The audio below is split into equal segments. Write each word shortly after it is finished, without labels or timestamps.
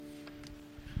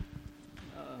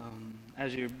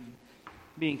As you're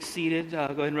being seated, go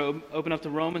ahead and open up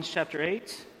to Romans chapter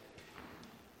 8.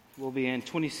 We'll be in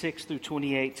 26 through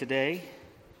 28 today.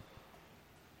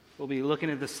 We'll be looking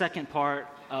at the second part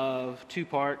of two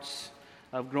parts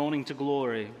of Groaning to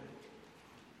Glory.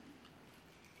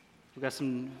 We've got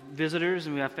some visitors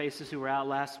and we have faces who were out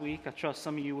last week. I trust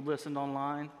some of you listened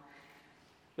online.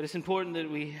 But it's important that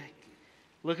we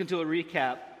look into a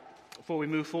recap before we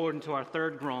move forward into our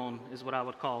third groan, is what I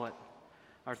would call it.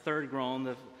 Our third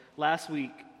groan. Last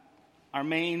week, our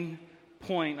main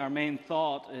point, our main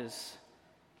thought is,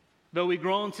 though we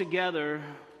groan together,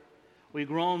 we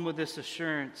groan with this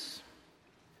assurance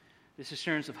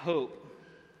of hope,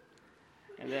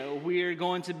 and that we are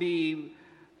going to be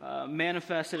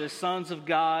manifested as sons of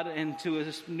God into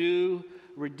this new,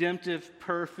 redemptive,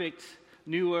 perfect,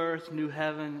 new earth, new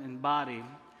heaven, and body.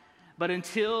 But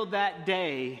until that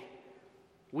day,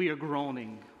 we are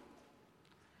groaning.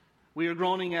 We are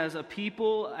groaning as a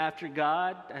people after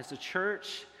God, as a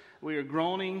church. We are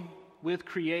groaning with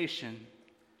creation.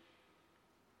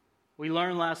 We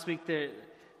learned last week that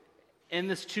in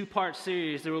this two-part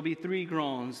series, there will be three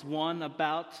groans. One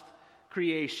about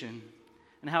creation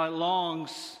and how it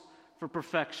longs for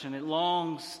perfection. It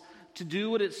longs to do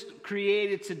what it's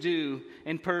created to do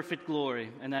in perfect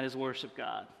glory, and that is worship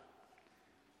God.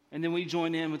 And then we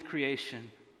join in with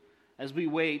creation as we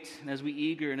wait and as we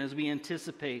eager and as we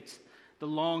anticipate the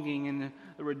longing and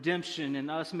the redemption and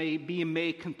us being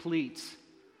made complete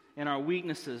in our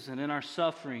weaknesses and in our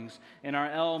sufferings and our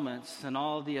ailments and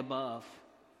all of the above.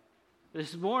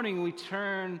 This morning we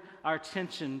turn our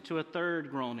attention to a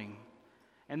third groaning.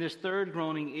 And this third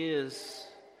groaning is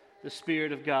the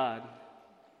Spirit of God,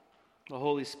 the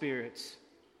Holy Spirit.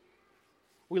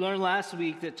 We learned last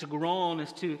week that to groan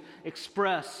is to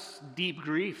express deep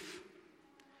grief.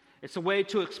 It's a way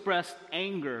to express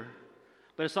anger,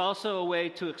 but it's also a way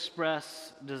to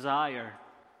express desire,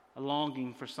 a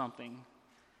longing for something.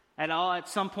 At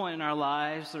some point in our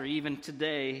lives, or even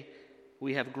today,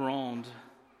 we have groaned.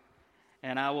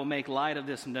 And I will make light of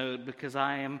this note because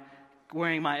I am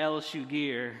wearing my LSU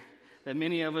gear, that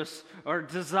many of us are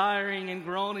desiring and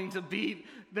groaning to beat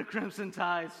the Crimson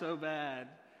Tide so bad.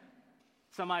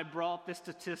 Somebody brought this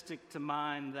statistic to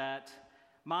mind that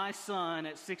my son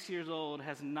at 6 years old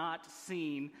has not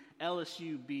seen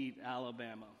LSU beat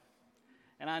Alabama.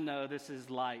 And I know this is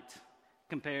light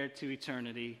compared to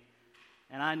eternity.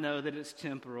 And I know that it's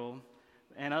temporal.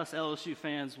 And us LSU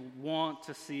fans want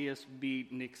to see us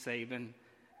beat Nick Saban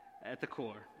at the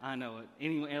core. I know it.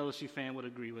 Any LSU fan would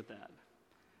agree with that.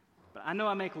 But I know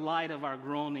I make light of our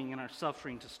groaning and our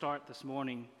suffering to start this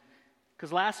morning,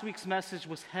 because last week's message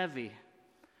was heavy,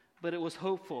 but it was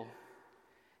hopeful.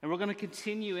 And we're going to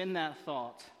continue in that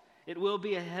thought. It will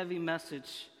be a heavy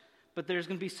message, but there's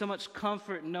going to be so much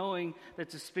comfort knowing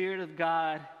that the Spirit of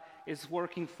God is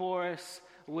working for us,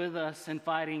 with us, and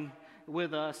fighting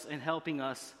with us, and helping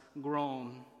us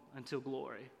groan until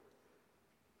glory.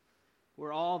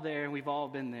 We're all there, and we've all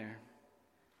been there.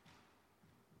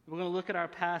 We're going to look at our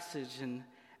passage, and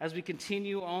as we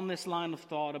continue on this line of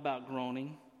thought about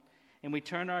groaning, and we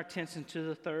turn our attention to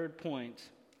the third point,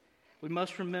 we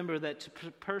must remember that to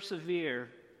persevere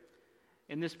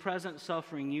in this present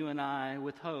suffering, you and I,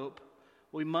 with hope,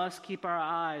 we must keep our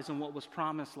eyes on what was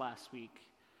promised last week,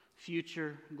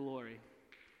 future glory.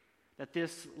 That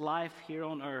this life here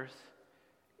on earth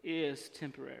is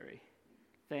temporary.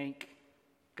 Thank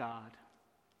God.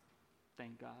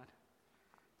 Thank God.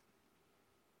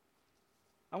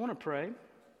 I want to pray,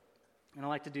 and I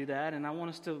like to do that, and I want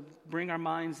us to bring our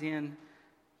minds in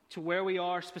to where we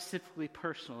are specifically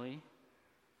personally.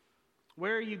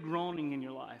 Where are you groaning in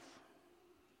your life?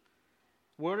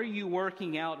 What are you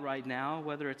working out right now,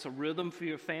 whether it's a rhythm for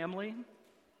your family,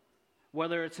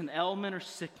 whether it's an ailment or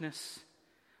sickness,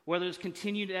 whether it's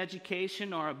continued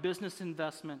education or a business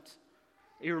investment,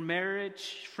 your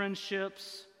marriage,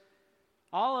 friendships.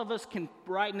 All of us can,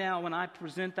 right now, when I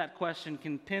present that question,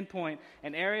 can pinpoint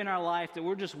an area in our life that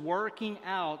we're just working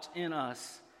out in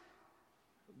us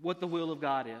what the will of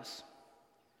God is.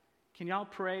 Can y'all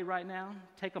pray right now?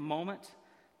 Take a moment.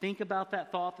 Think about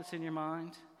that thought that's in your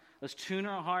mind. Let's tune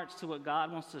our hearts to what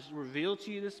God wants to reveal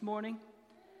to you this morning.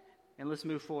 And let's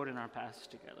move forward in our passage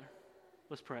together.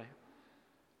 Let's pray.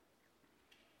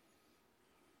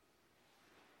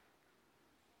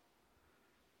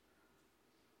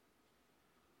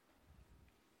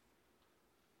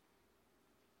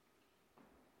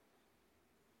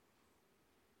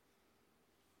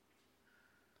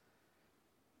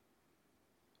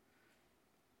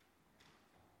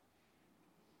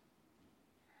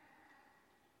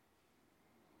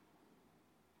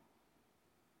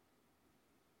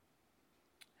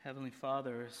 Heavenly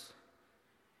Father,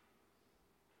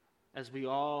 as we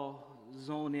all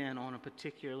zone in on a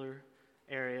particular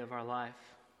area of our life,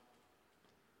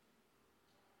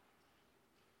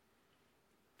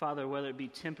 Father, whether it be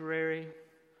temporary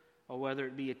or whether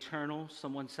it be eternal,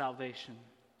 someone's salvation,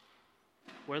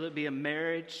 whether it be a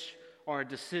marriage or a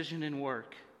decision in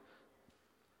work,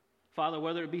 Father,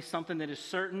 whether it be something that is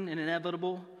certain and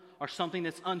inevitable or something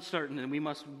that's uncertain and we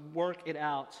must work it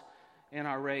out in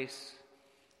our race,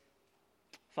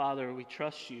 Father, we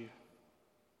trust you.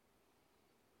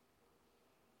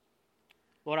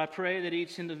 Lord, I pray that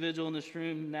each individual in this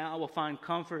room now will find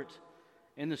comfort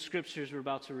in the scriptures we're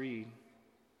about to read.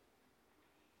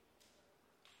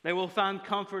 They will find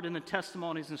comfort in the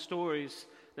testimonies and stories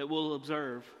that we'll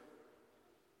observe.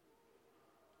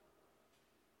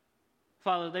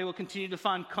 Father, they will continue to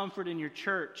find comfort in your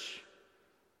church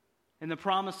and the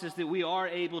promises that we are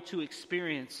able to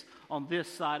experience on this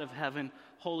side of heaven.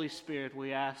 Holy Spirit,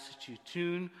 we ask that you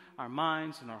tune our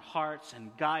minds and our hearts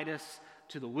and guide us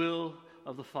to the will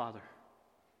of the Father.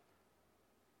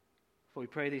 For we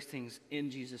pray these things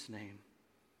in Jesus' name.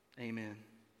 Amen.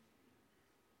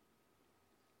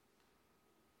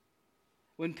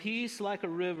 When peace like a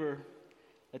river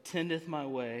attendeth my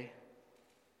way,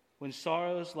 when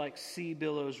sorrows like sea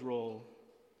billows roll,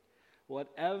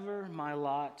 whatever my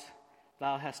lot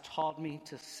thou hast taught me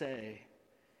to say,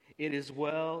 it is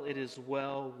well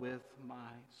with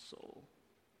my soul.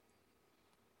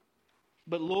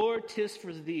 But Lord, 'tis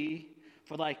for thee,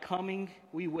 for thy coming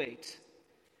we wait.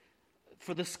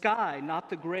 For the sky, not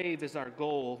the grave, is our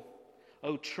goal.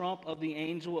 O trump of the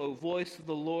angel, O voice of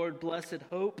the Lord, blessed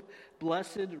hope,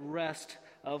 blessed rest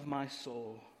of my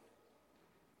soul.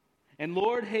 And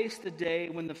Lord, haste the day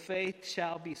when the faith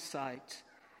shall be sight,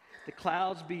 the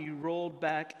clouds be rolled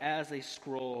back as a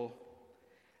scroll.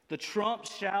 The trump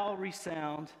shall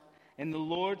resound, and the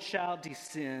Lord shall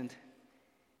descend.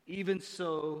 Even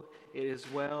so, it is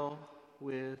well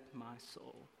with my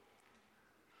soul.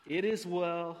 It is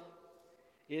well,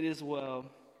 it is well,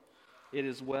 it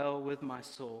is well with my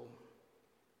soul.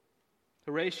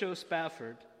 Horatio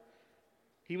Spafford,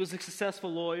 he was a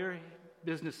successful lawyer,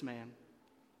 businessman.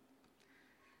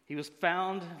 He was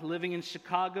found living in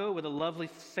Chicago with a lovely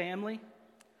family,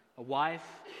 a wife,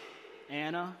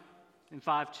 Anna, and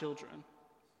 5 children.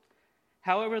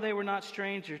 However, they were not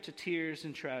stranger to tears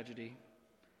and tragedy.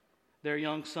 Their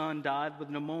young son died with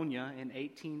pneumonia in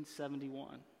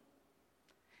 1871.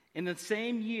 In the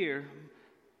same year,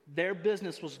 their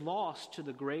business was lost to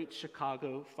the Great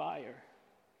Chicago Fire.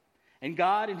 And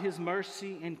God, in his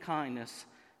mercy and kindness,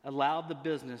 allowed the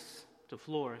business to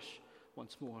flourish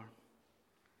once more.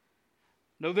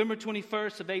 November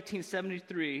 21st of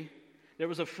 1873, there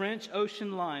was a French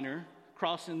ocean liner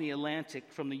crossing the Atlantic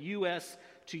from the U.S.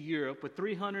 to Europe with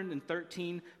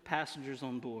 313 passengers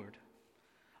on board.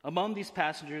 Among these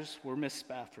passengers were Miss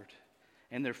Spafford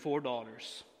and their 4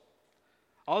 daughters.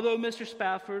 Although Mr.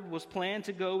 Spafford was planned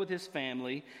to go with his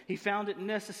family, he found it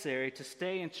necessary to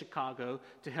stay in Chicago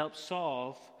to help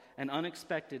solve an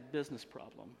unexpected business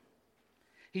problem.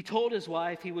 He told his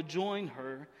wife he would join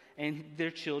her and their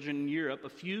children in Europe a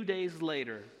few days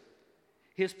later.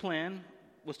 His plan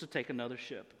was to take another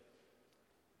ship.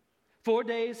 4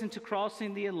 days into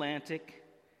crossing the Atlantic,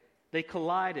 they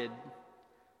collided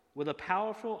with a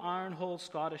powerful iron-hulled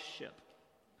Scottish ship.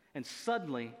 And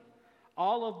suddenly,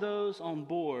 all of those on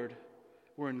board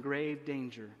were in grave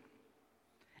danger.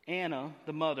 Anna,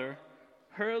 the mother,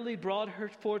 hurriedly brought her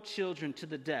 4 children to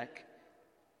the deck.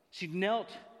 She knelt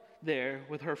there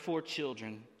with her 4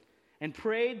 children and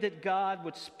prayed that God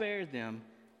would spare them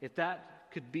if that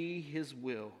could be his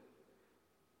will,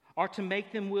 or to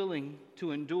make them willing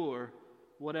to endure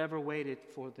whatever waited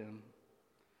for them.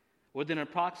 Within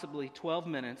approximately 12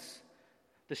 minutes,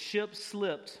 the ship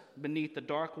slipped beneath the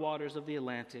dark waters of the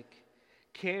Atlantic,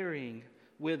 carrying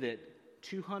with it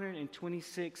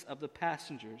 226 of the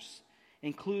passengers,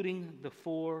 including the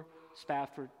 4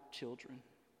 Spafford children.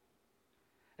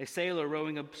 A sailor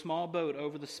rowing a small boat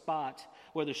over the spot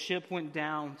where the ship went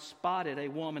down spotted a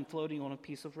woman floating on a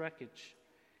piece of wreckage.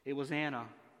 It was Anna,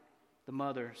 the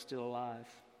mother, still alive.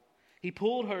 He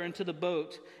pulled her into the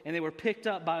boat, and they were picked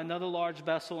up by another large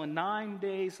vessel, and 9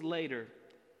 days later,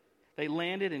 they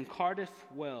landed in Cardiff,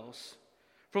 Wales.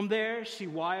 From there, she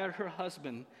wired her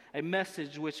husband a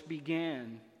message which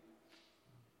began,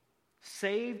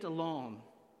 "Saved alone,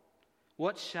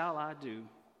 what shall I do?"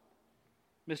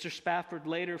 Mr. Spafford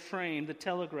later framed the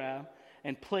telegram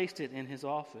and placed it in his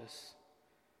office.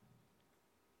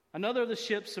 Another of the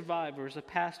ship's survivors, a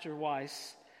Pastor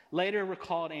Weiss, later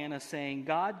recalled Anna saying,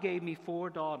 "God gave me 4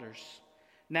 daughters.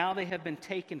 Now they have been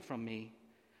taken from me.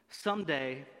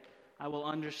 Someday, I will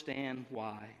understand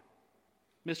why.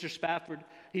 Mr. Spafford,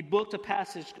 he booked a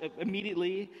passage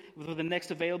immediately with the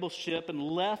next available ship and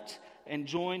left and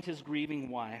joined his grieving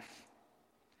wife.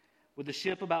 With the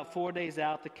ship about 4 days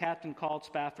out, the captain called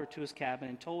Spafford to his cabin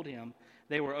and told him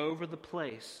they were over the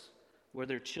place where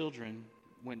their children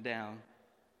went down.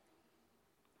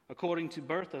 According to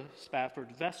Bertha Spafford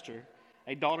Vester,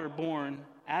 a daughter born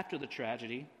after the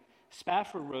tragedy,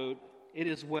 Spafford wrote, "It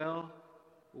is well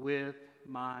with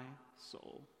my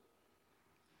soul."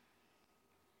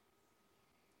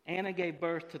 Anna gave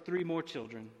birth to 3 more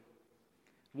children,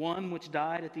 one which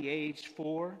died at the age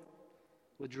 4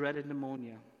 with dreaded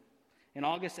pneumonia. In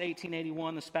August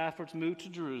 1881, the Spaffords moved to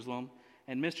Jerusalem,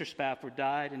 and Mr. Spafford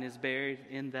died and is buried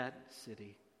in that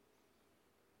city.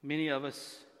 Many of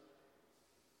us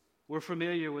were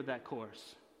familiar with that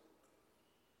course.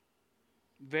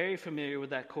 Very familiar with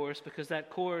that course, because that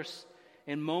course,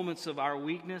 in moments of our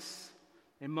weakness,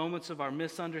 in moments of our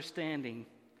misunderstanding,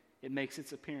 it makes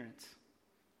its appearance.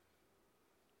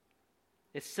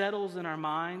 It settles in our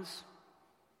minds.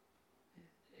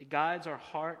 It guides our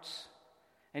hearts.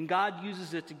 And God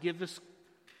uses it to give us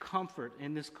comfort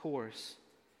in this course.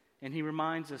 And He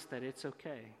reminds us that it's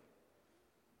okay.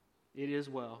 It is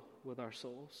well with our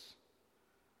souls.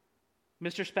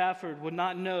 Mr. Spafford would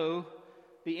not know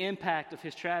the impact of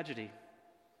his tragedy.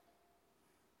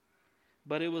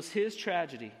 But it was his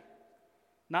tragedy.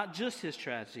 Not just his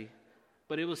tragedy,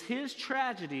 but it was his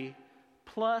tragedy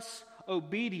plus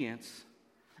obedience.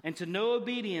 And to know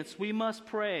obedience, we must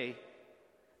pray.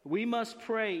 We must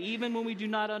pray even when we do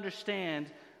not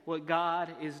understand what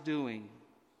God is doing.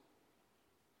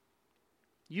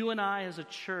 You and I as a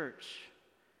church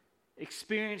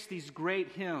experience these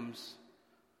great hymns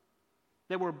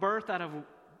that were birthed out of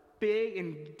big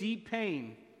and deep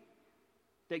pain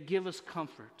that give us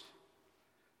comfort.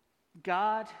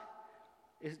 God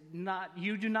is not,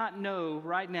 you do not know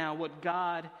right now what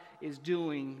God is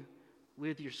doing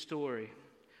with your story.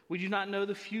 We do not know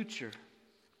the future.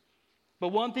 But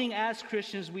one thing as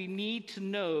Christians, we need to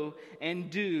know and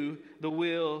do the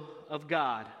will of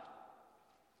God.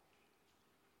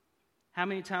 How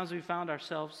many times have we found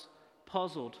ourselves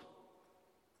puzzled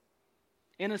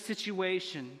in a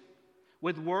situation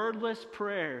with wordless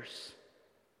prayers?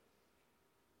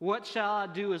 What shall I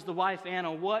do? As the wife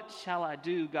Anna, what shall I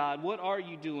do, God? What are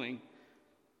you doing?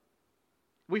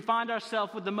 We find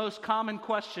ourselves with the most common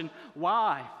question,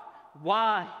 why?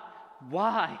 Why?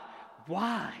 Why?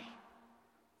 Why?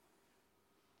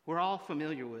 We're all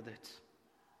familiar with it.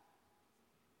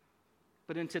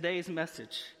 But in today's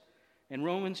message, in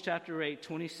Romans chapter 8,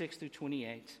 26 through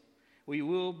 28, we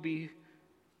will be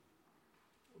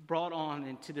brought on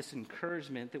into this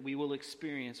encouragement that we will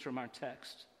experience from our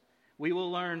text. We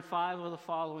will learn 5 of the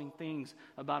following things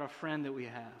about a friend that we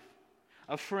have.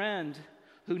 A friend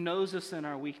who knows us in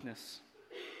our weakness.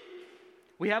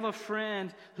 We have a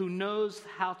friend who knows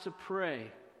how to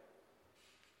pray.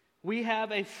 We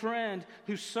have a friend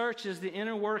who searches the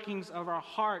inner workings of our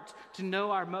heart to know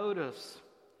our motives.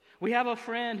 We have a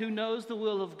friend who knows the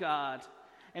will of God.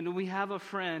 And we have a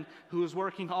friend who is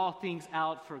working all things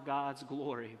out for God's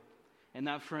glory. And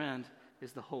that friend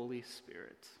is the Holy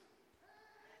Spirit.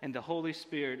 And the Holy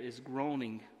Spirit is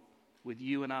groaning with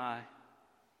you and I.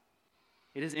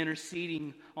 It is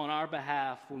interceding on our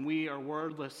behalf when we are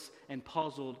wordless and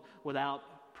puzzled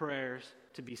without prayers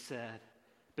to be said,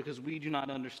 because we do not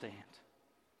understand.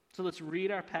 So let's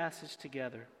read our passage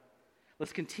together.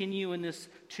 Let's continue in this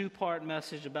 2-part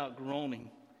message about groaning.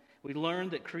 We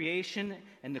learned that creation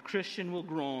and the Christian will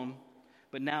groan,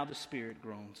 but now the Spirit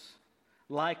groans.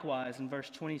 Likewise, in verse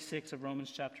 26 of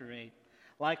Romans chapter 8,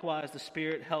 likewise the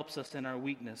Spirit helps us in our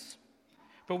weakness.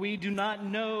 For we do not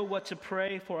know what to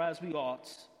pray for as we ought,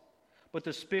 but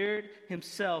the Spirit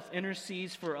Himself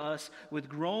intercedes for us with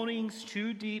groanings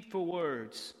too deep for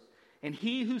words. And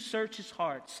He who searches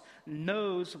hearts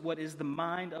knows what is the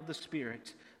mind of the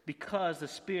Spirit, because the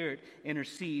Spirit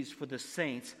intercedes for the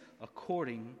saints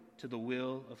according to the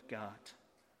will of God.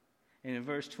 And in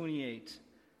verse 28,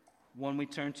 one we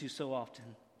turn to so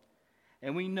often,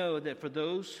 and we know that for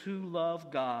those who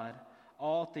love God,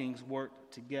 all things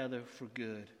work together for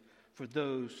good, for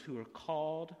those who are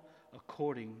called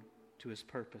according to His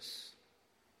purpose.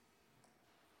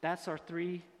 That's our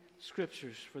 3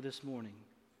 scriptures for this morning.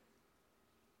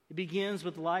 It begins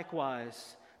with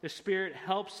likewise. The Spirit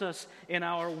helps us in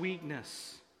our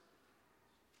weakness.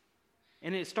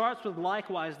 And it starts with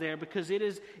likewise there because it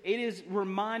is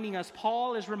reminding us,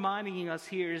 Paul is reminding us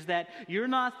here, is that you're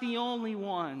not the only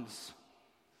ones.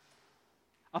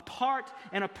 A part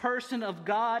and a person of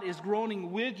God is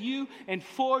groaning with you and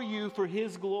for you for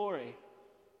His glory.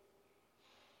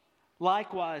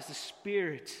 Likewise, the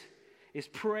Spirit is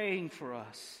praying for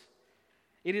us.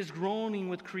 It is groaning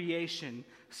with creation,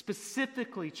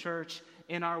 specifically, church,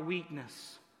 in our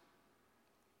weakness.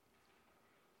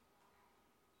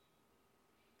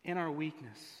 In our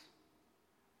weakness.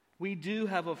 We do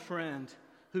have a friend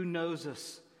who knows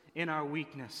us in our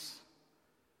weakness.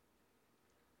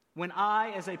 When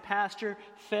I, as a pastor,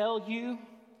 fail you,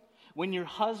 when your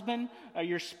husband or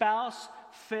your spouse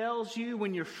fails you,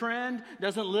 when your friend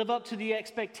doesn't live up to the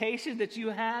expectation that you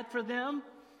had for them,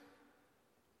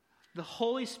 the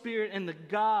Holy Spirit and the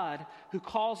God who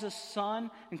calls us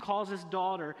son and calls us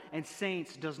daughter and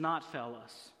saints does not fail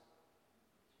us.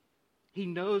 He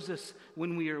knows us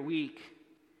when we are weak.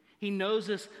 He knows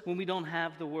us when we don't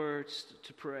have the words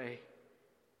to pray.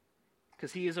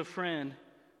 Because He is a friend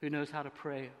who knows how to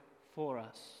pray for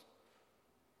us.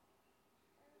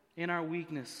 In our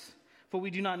weakness, for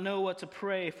we do not know what to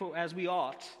pray for as we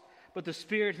ought, but the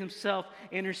Spirit Himself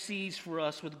intercedes for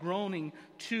us with groaning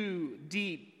too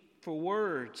deep for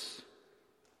words.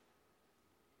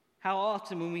 How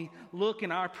often when we look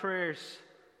in our prayers,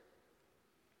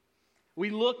 we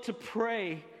look to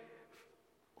pray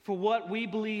for what we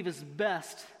believe is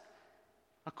best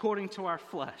according to our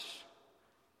flesh.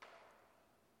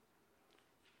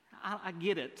 I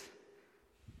get it.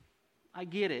 I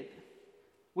get it.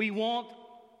 We want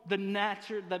the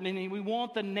nature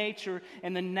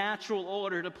and the natural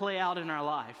order to play out in our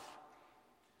life.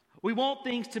 We want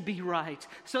things to be right.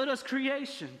 So does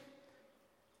creation.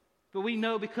 But we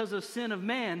know because of sin of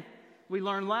man, we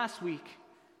learned last week,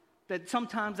 that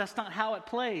sometimes that's not how it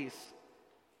plays.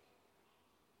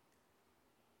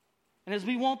 And as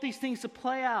we want these things to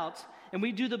play out, and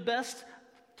we do the best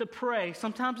to pray,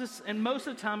 sometimes and most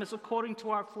of the time it's according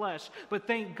to our flesh. But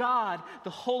thank God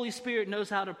the Holy Spirit knows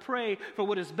how to pray for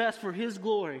what is best for His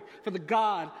glory, for the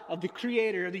God of the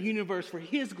Creator of the universe, for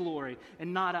His glory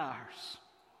and not ours.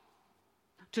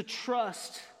 To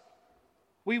trust.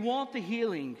 We want the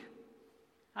healing.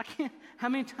 How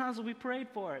many times have we prayed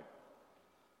for it?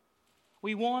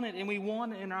 We want it, and we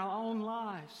want it in our own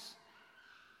lives.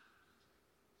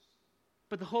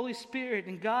 But the Holy Spirit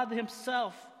and God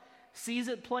Himself sees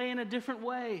it play in a different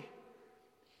way.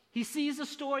 He sees the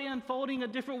story unfolding a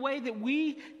different way that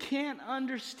we can't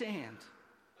understand.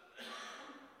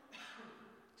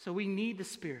 So we need the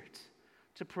Spirit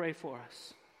to pray for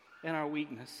us in our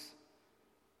weakness.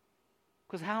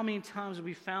 Because how many times have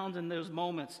we found in those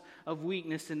moments of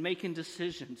weakness and making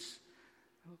decisions,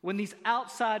 when these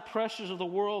outside pressures of the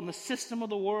world and the system of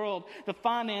the world, the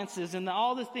finances and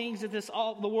all the things that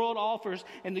the world offers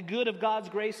and the good of God's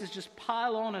graces just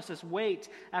pile on us as weight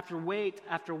after weight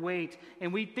after weight,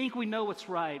 and we think we know what's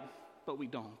right, but we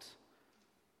don't.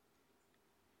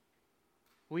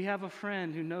 We have a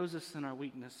friend who knows us in our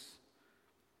weakness,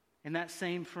 and that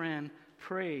same friend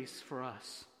prays for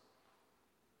us.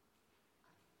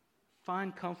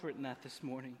 Find comfort in that this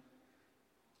morning.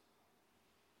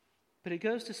 But it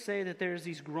goes to say that there's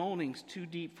these groanings too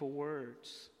deep for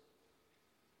words.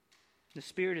 The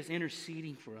Spirit is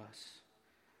interceding for us.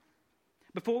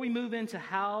 Before we move into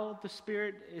how the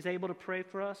Spirit is able to pray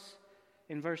for us,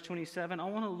 in verse 27, I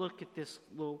want to look at this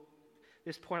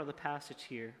part of the passage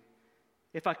here.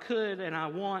 If I could, and I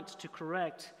want to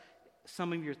correct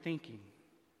some of your thinking.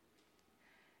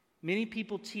 Many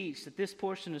people teach that this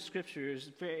portion of Scripture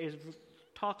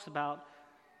talks about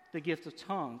the gift of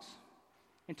tongues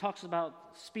and talks about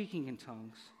speaking in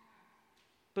tongues.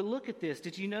 But look at this.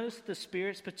 Did you notice that the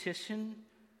Spirit's petition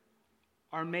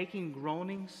are making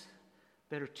groanings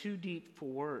that are too deep for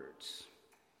words?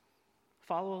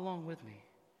 Follow along with me.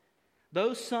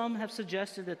 Though some have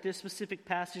suggested that this specific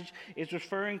passage is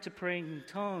referring to praying in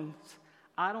tongues,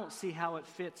 I don't see how it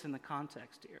fits in the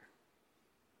context here.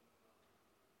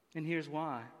 And here's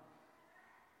why.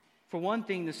 For one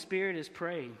thing, the Spirit is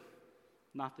praying,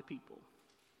 not the people.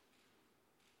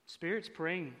 Spirit's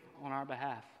praying on our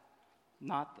behalf,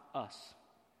 not us.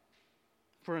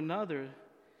 For another,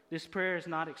 this prayer is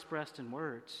not expressed in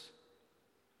words.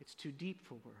 It's too deep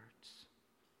for words.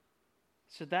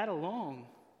 So that alone,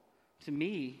 to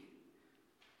me,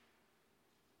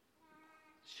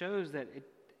 shows that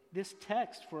this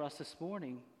text for us this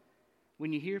morning,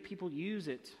 when you hear people use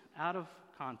it out of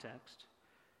context,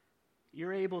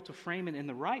 you're able to frame it in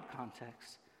the right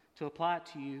context to apply it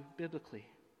to you biblically.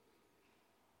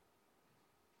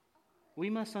 We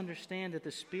must understand that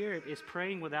the Spirit is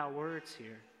praying without words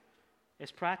here. As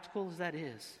practical as that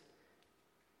is,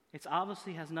 it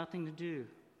obviously has nothing to do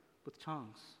with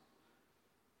tongues.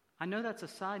 I know that's a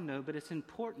side note, but it's an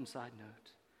important side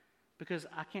note because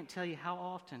I can't tell you how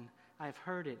often I've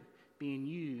heard it being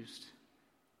used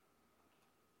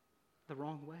the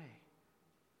wrong way.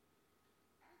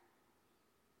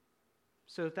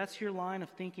 So if that's your line of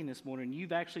thinking this morning,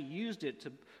 you've actually used it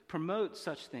to promote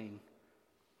such thing,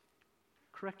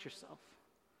 correct yourself.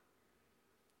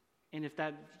 And if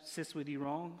that sits with you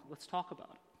wrong, let's talk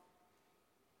about it.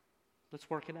 Let's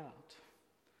work it out.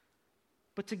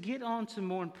 But to get on to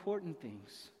more important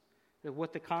things, that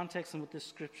what the context and what this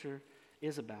scripture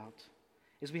is about,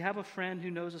 is we have a friend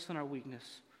who knows us in our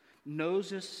weakness,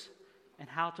 knows us and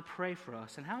how to pray for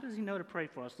us. And how does he know to pray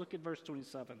for us? Look at verse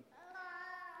 27.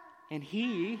 And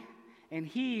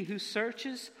he who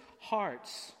searches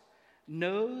hearts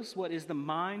knows what is the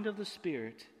mind of the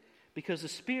Spirit, because the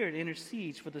Spirit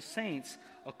intercedes for the saints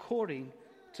according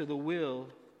to the will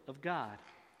of God.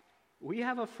 We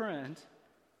have a friend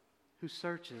who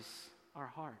searches our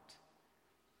heart.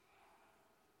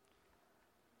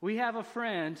 We have a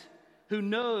friend who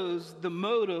knows the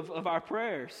motive of our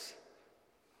prayers.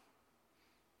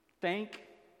 Thank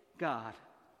God.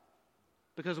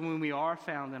 Because when we are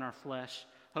found in our flesh,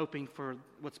 hoping for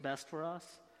what's best for us,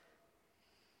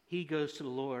 he goes to the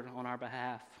Lord on our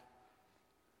behalf.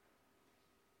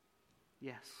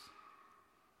 Yes.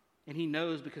 And he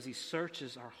knows because he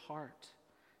searches our heart.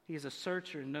 He is a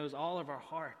searcher and knows all of our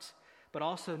hearts, but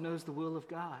also knows the will of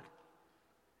God.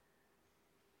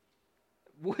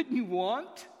 Wouldn't you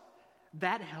want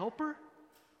that helper,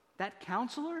 that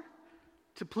counselor,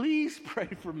 to please pray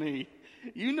for me?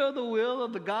 You know the will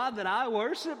of the God that I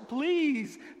worship.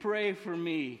 Please pray for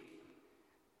me.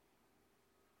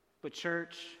 But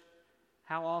church,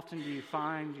 how often do you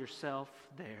find yourself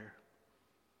there?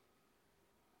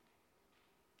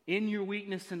 In your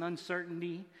weakness and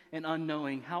uncertainty and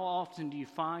unknowing, how often do you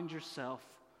find yourself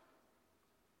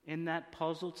in that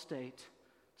puzzled state?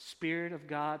 Spirit of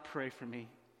God, pray for me.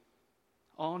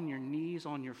 On your knees,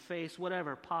 on your face,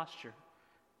 whatever posture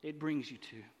it brings you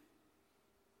to.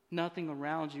 Nothing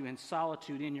around you, in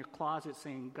solitude in your closet,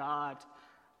 saying, God,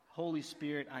 Holy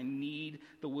Spirit, I need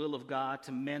the will of God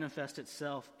to manifest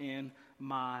itself in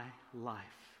my life.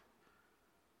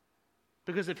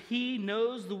 Because if he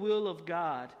knows the will of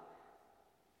God,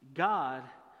 God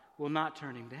will not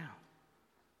turn him down.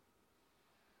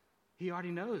 He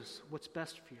already knows what's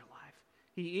best for your life.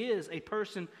 He is a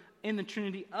person in the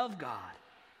Trinity of God.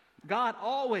 God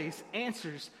always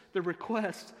answers the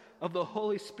request of the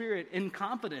Holy Spirit in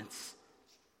confidence.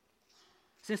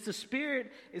 Since the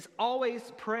Spirit is always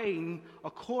praying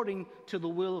according to the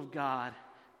will of God,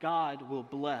 God will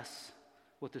bless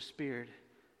what the Spirit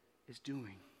is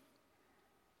doing.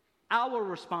 Our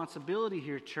responsibility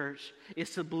here, church, is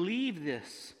to believe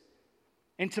this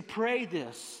and to pray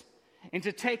this and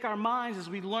to take our minds, as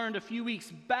we learned a few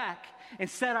weeks back, and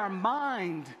set our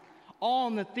mind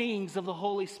on the things of the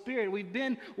Holy Spirit. We've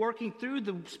been working through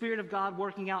the Spirit of God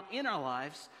working out in our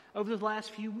lives over the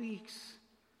last few weeks.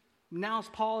 Now, as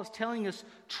Paul is telling us,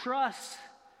 trust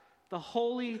the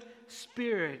Holy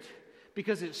Spirit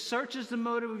because it searches the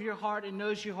motive of your heart and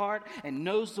knows your heart and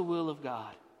knows the will of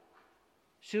God.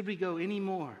 Should we go any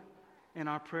more in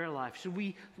our prayer life? Should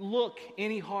we look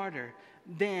any harder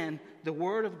than the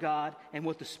Word of God and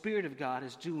what the Spirit of God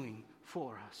is doing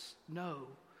for us? No,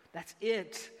 that's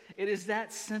it. It is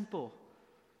that simple.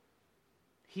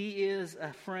 He is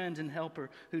a friend and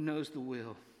helper who knows the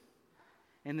will.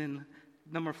 And then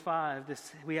number 5,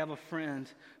 we have a friend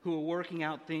who are working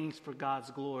out things for God's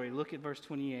glory. Look at verse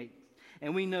 28.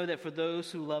 And we know that for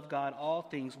those who love God, all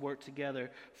things work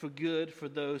together for good for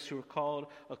those who are called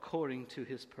according to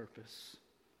his purpose.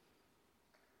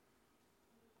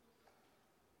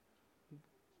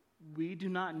 We do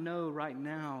not know right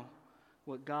now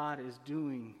what God is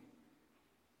doing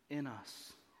in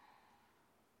us.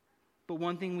 But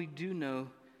one thing we do know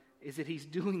is that he's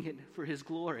doing it for his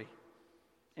glory,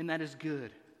 and that is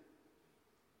good.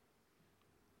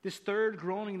 This third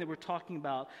groaning that we're talking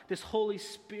about, this Holy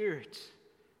Spirit,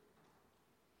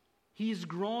 he is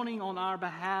groaning on our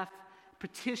behalf,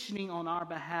 petitioning on our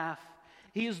behalf.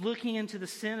 He is looking into the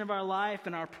sin of our life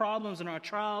and our problems and our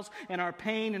trials and our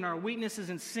pain and our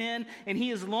weaknesses and sin, and he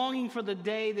is longing for the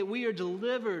day that we are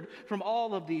delivered from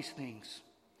all of these things.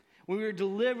 We are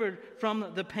delivered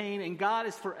from the pain, and God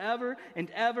is forever and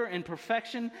ever in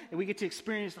perfection, and we get to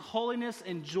experience holiness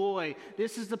and joy.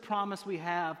 This is the promise we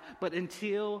have, but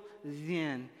until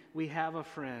then, we have a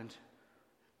friend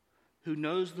who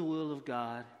knows the will of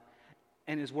God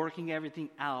and is working everything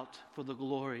out for the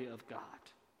glory of God,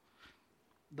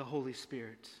 the Holy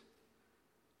Spirit.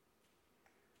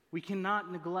 We cannot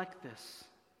neglect this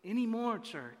anymore,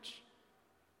 church.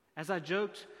 As I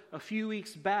joked a few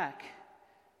weeks back,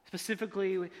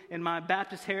 specifically in my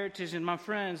Baptist heritage and my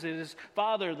friends, it is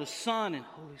Father, the Son, and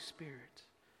Holy Spirit.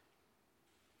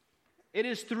 It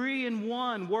is 3 in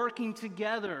 1 working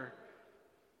together.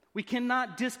 We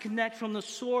cannot disconnect from the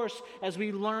source, as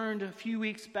we learned a few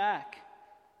weeks back.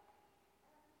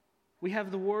 We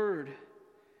have the Word.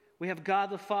 We have God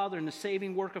the Father and the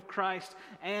saving work of Christ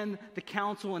and the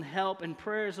counsel and help and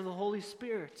prayers of the Holy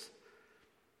Spirit.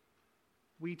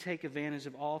 We take advantage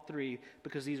of all three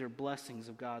because these are blessings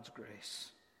of God's grace.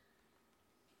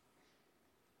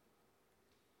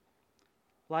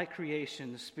 Like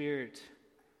creation, the Spirit,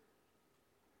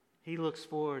 He looks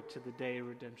forward to the day of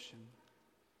redemption,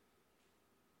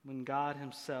 when God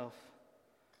Himself,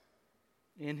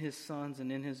 in His sons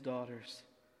and in His daughters,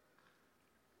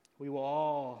 we will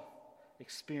all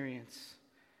experience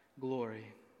glory,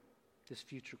 this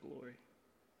future glory.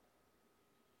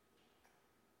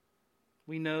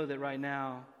 We know that right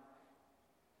now,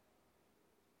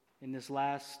 in this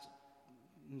last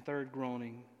and third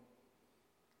groaning,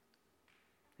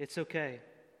 it's okay.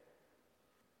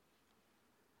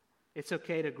 It's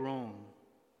okay to groan,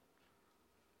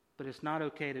 but it's not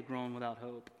okay to groan without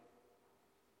hope.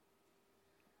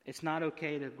 It's not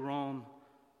okay to groan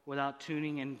without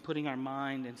tuning and putting our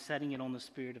mind and setting it on the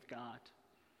Spirit of God.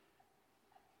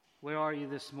 Where are you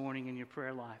this morning in your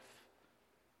prayer life?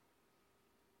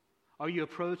 Are you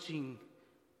approaching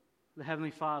the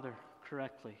Heavenly Father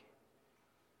correctly?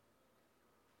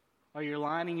 Are you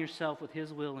aligning yourself with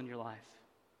His will in your life?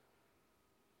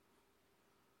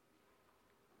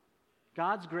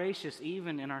 God's gracious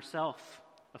even in our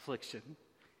self-affliction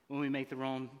when we make the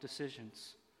wrong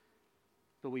decisions.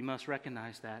 But we must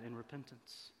recognize that in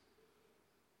repentance.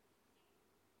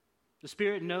 The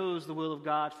Spirit knows the will of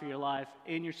God for your life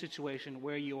in your situation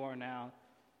where you are now.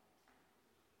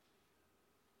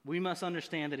 We must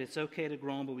understand that it's okay to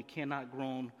groan, but we cannot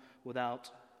groan without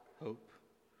hope.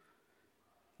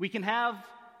 We can have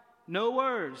no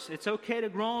words. It's okay to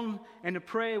groan and to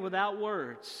pray without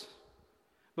words.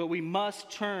 But we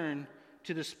must turn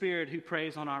to the Spirit who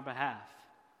prays on our behalf.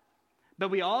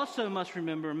 But we also must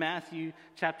remember Matthew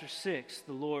chapter 6,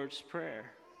 the Lord's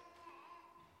Prayer.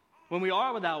 When we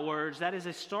are without words, that is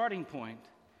a starting point.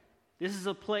 This is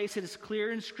a place that is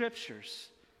clear in Scriptures.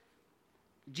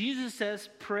 Jesus says,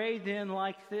 pray then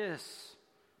like this.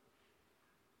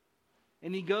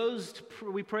 And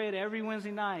we pray it every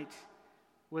Wednesday night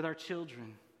with our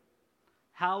children.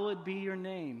 Hallowed be your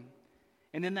name.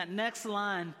 And then that next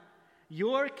line,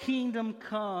 your kingdom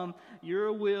come,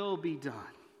 your will be done.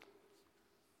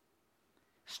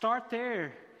 Start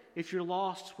there if you're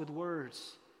lost with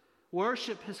words.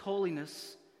 Worship His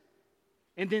holiness.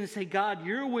 And then say, God,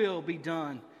 your will be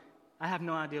done. I have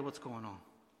no idea what's going on.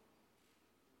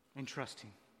 And trust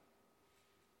Him.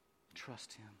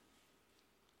 Trust Him.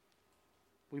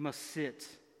 We must sit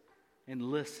and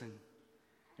listen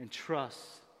and trust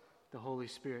the Holy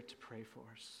Spirit to pray for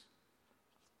us.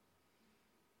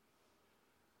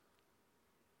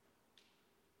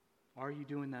 Are you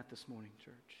doing that this morning,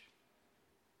 church?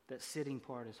 That sitting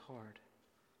part is hard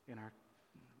in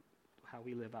how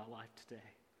we live our life today.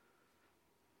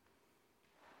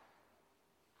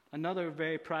 Another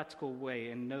very practical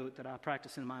way and note that I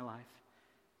practice in my life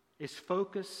is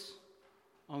focus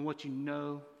on what you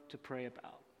know to pray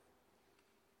about.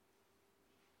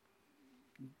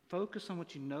 Focus on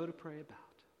what you know to pray about.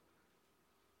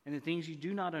 And the things you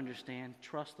do not understand,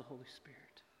 trust the Holy Spirit.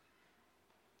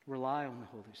 Rely on the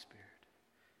Holy Spirit.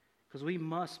 Because we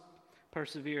must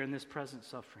persevere in this present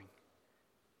suffering.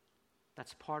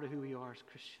 That's part of who we are as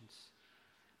Christians.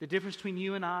 The difference between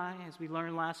you and I, as we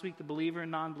learned last week, the believer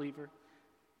and non-believer,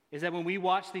 is that when we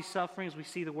watch these sufferings, we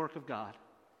see the work of God.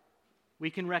 We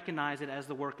can recognize it as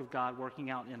the work of God working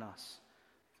out in us.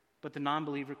 But the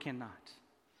non-believer cannot.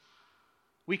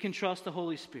 We can trust the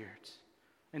Holy Spirit.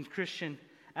 And Christian,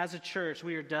 as a church,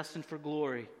 we are destined for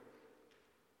glory.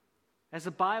 As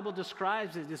the Bible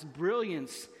describes it, this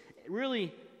brilliance,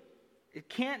 it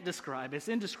can't describe, it's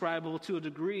indescribable to a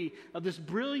degree of this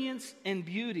brilliance and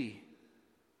beauty.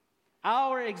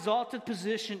 Our exalted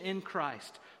position in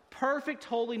Christ, perfect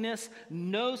holiness,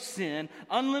 no sin,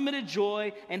 unlimited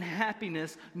joy and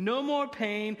happiness, no more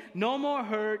pain, no more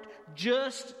hurt,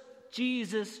 just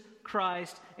Jesus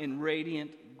Christ in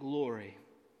radiant glory.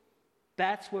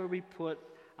 That's where we put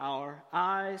our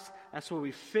eyes. That's where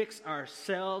we fix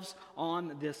ourselves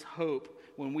on this hope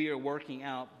when we are working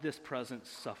out this present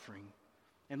suffering.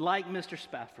 And like Mr.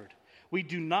 Spafford, we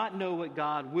do not know what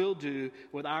God will do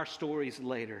with our stories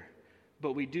later,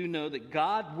 but we do know that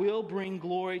God will bring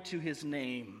glory to His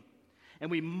name. And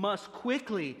we must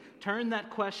quickly turn that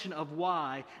question of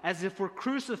why as if we're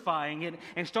crucifying it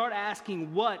and start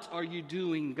asking, what are you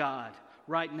doing, God,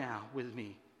 right now with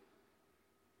me?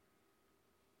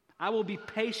 I will be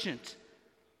patient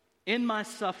in my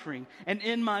suffering and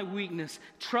in my weakness,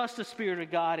 trust the Spirit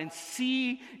of God and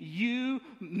see you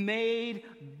made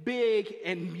big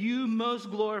and you most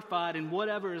glorified in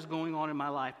whatever is going on in my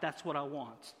life. That's what I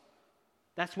want.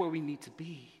 That's where we need to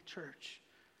be, church.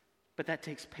 But that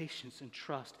takes patience and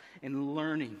trust and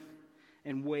learning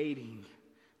and waiting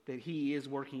that He is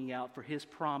working out for His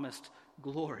promised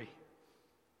glory.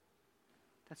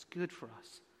 That's good for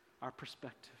us, our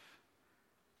perspective.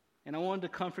 And I wanted to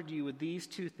comfort you with these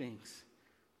two things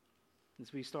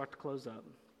as we start to close up.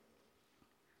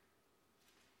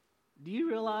 Do you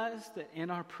realize that in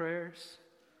our prayers,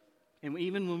 and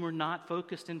even when we're not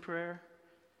focused in prayer,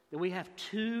 that we have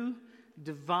two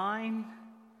divine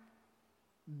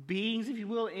beings, if you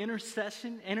will,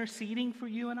 interceding for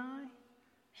you and I?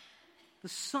 The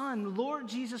Son, Lord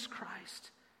Jesus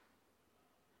Christ,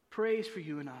 prays for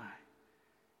you and I.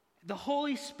 The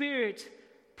Holy Spirit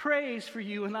prays for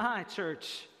you and I,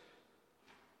 church.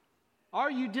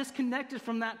 Are you disconnected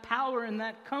from that power and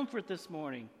that comfort this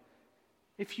morning?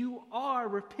 If you are,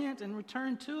 repent and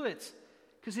return to it,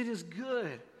 because it is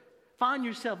good. Find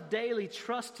yourself daily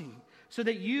trusting so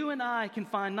that you and I can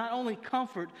find not only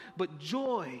comfort, but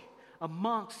joy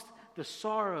amongst the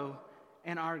sorrow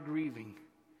and our grieving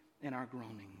and our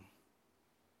groaning.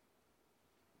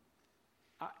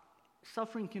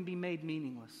 Suffering can be made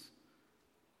meaningless.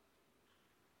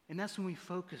 And that's when we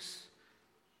focus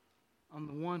on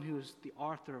the one who is the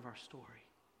author of our story.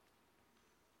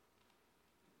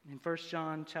 In 1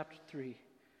 John chapter 3,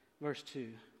 verse 2,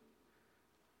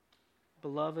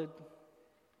 Beloved,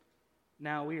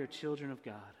 now we are children of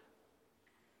God,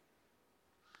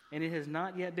 and it has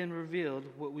not yet been revealed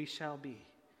what we shall be.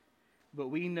 But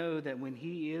we know that when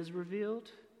He is revealed,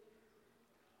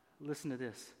 listen to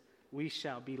this, we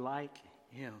shall be like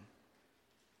Him,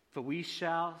 for we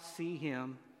shall see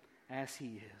Him as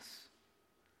He is.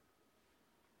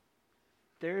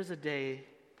 There is a day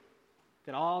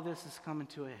that all this is coming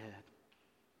to a head.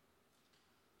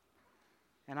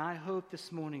 And I hope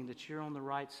this morning that you're on the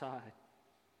right side.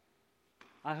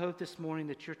 I hope this morning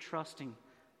that you're trusting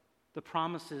the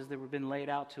promises that have been laid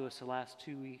out to us the last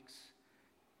 2 weeks.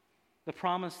 The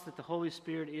promise that the Holy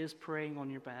Spirit is praying on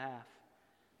your behalf.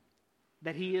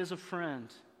 That He is a friend.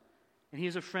 And He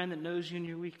is a friend that knows you in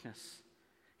your weakness.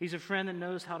 He's a friend that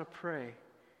knows how to pray.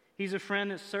 He's a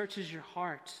friend that searches your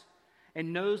heart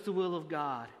and knows the will of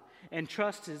God and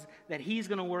trusts that He's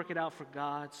going to work it out for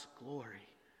God's glory.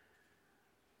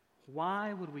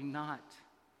 Why would we not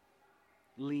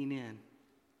lean in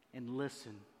and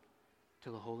listen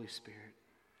to the Holy Spirit?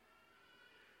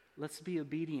 Let's be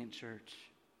obedient, church.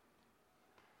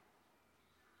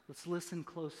 Let's listen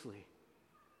closely.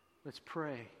 Let's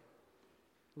pray.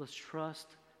 Let's trust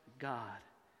God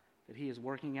that He is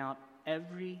working out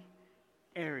every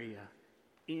area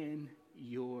in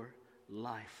your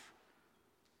life.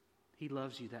 He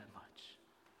loves you that much.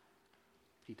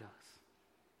 He does.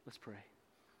 Let's pray.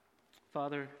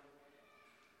 Father,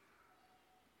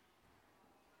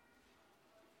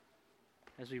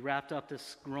 as we wrapped up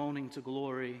this groaning to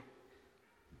glory,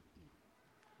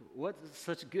 what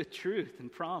such good truth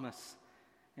and promise.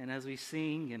 And as we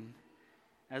sing and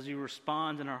as we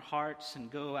respond in our hearts and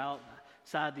go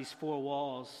outside these four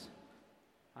walls,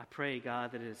 I pray,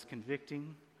 God, that it is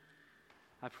convicting.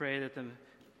 I pray that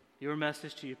your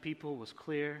message to your people was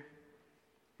clear.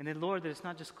 And then, Lord, that it's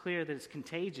not just clear, that it's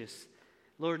contagious.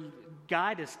 Lord,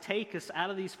 guide us, take us out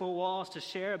of these four walls to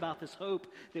share about this hope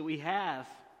that we have.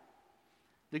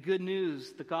 The good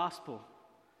news, the gospel.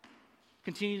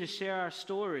 Continue to share our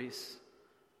stories.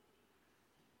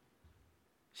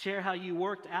 Share how you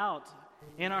worked out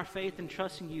in our faith and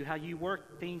trusting you, how you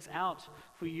worked things out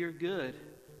for your good,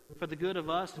 for the good of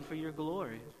us and for your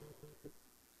glory.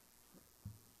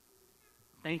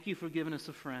 Thank you for giving us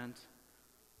a friend,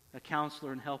 a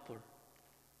counselor and helper.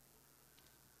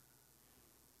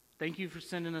 Thank you for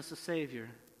sending us a Savior,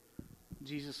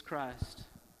 Jesus Christ.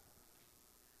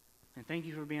 And thank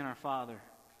you for being our Father.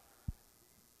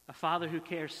 A Father who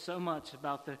cares so much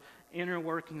about the inner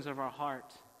workings of our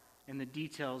heart and the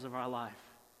details of our life.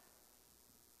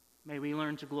 May we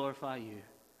learn to glorify you.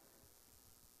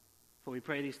 For we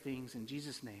pray these things in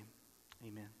Jesus' name.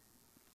 Amen.